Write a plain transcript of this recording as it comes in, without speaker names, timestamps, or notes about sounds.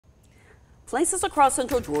Places across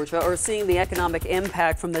central Georgia are seeing the economic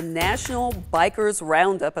impact from the National Bikers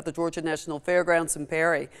Roundup at the Georgia National Fairgrounds in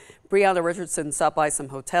Perry. Brianna Richardson stopped by some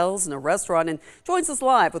hotels and a restaurant and joins us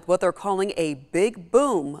live with what they're calling a big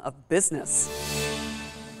boom of business.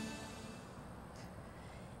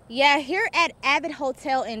 Yeah, here at Avid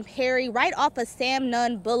Hotel in Perry, right off of Sam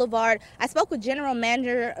Nunn Boulevard, I spoke with General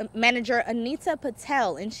Manager Anita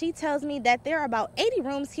Patel, and she tells me that there are about 80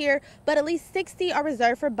 rooms here, but at least 60 are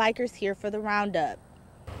reserved for bikers here for the Roundup.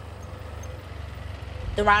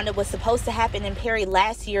 The Roundup was supposed to happen in Perry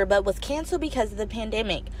last year, but was canceled because of the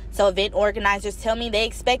pandemic. So event organizers tell me they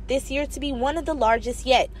expect this year to be one of the largest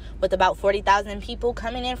yet, with about 40,000 people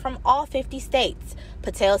coming in from all 50 states.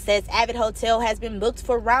 Patel says Avid Hotel has been booked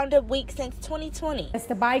for Roundup Week since 2020. As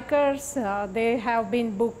the bikers, they have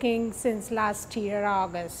been booking since last year,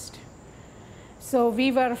 August. So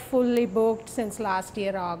we were fully booked since last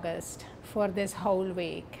year, August, for this whole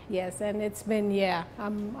week. Yes, and it's been,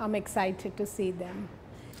 I'm excited to see them.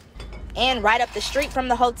 And right up the street from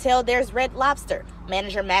the hotel, there's Red Lobster.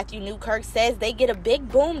 Manager Matthew Newkirk says they get a big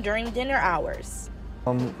boom during dinner hours.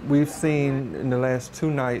 We've seen in the last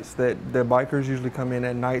 2 nights that the bikers usually come in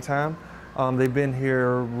at nighttime. They've been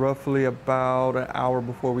here roughly about an hour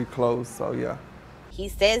before we close, so yeah. He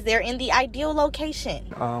says they're in the ideal location.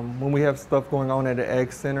 When we have stuff going on at the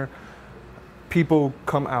Ag Center, people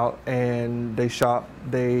come out and they shop.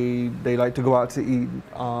 They like to go out to eat.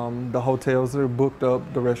 The hotels are booked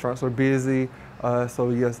up, the restaurants are busy, so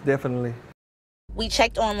yes, definitely. We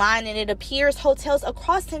checked online and it appears hotels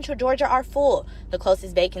across central Georgia are full. The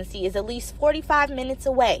closest vacancy is at least 45 minutes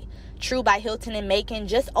away. True by Hilton in Macon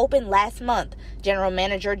just opened last month. General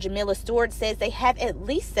Manager Jamila Stewart says they have at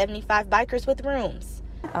least 75 bikers with rooms.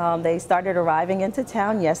 They started arriving into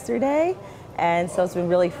town yesterday, and so it's been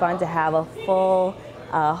really fun to have a full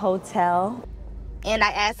hotel. And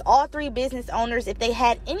I asked all 3 business owners if they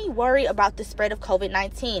had any worry about the spread of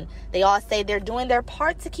COVID-19. They all say they're doing their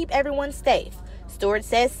part to keep everyone safe. Stewart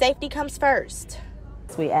says safety comes first.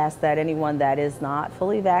 We ask that anyone that is not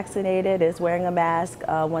fully vaccinated is wearing a mask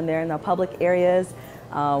when they're in the public areas.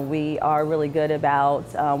 We are really good about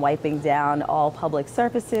wiping down all public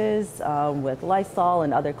surfaces with Lysol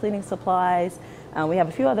and other cleaning supplies. We have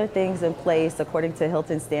a few other things in place according to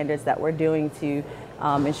Hilton standards that we're doing to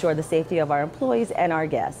ensure the safety of our employees and our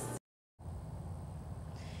guests.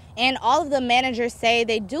 And all of the managers say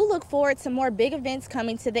they do look forward to more big events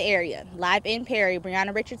coming to the area. Live in Perry,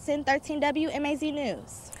 Brianna Richardson, 13 WMAZ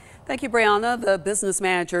News. Thank you, Brianna. The business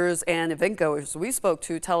managers and event goers we spoke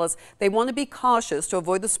to tell us they want to be cautious to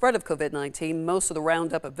avoid the spread of COVID-19. Most of the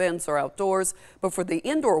Roundup events are outdoors, but for the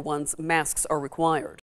indoor ones, masks are required.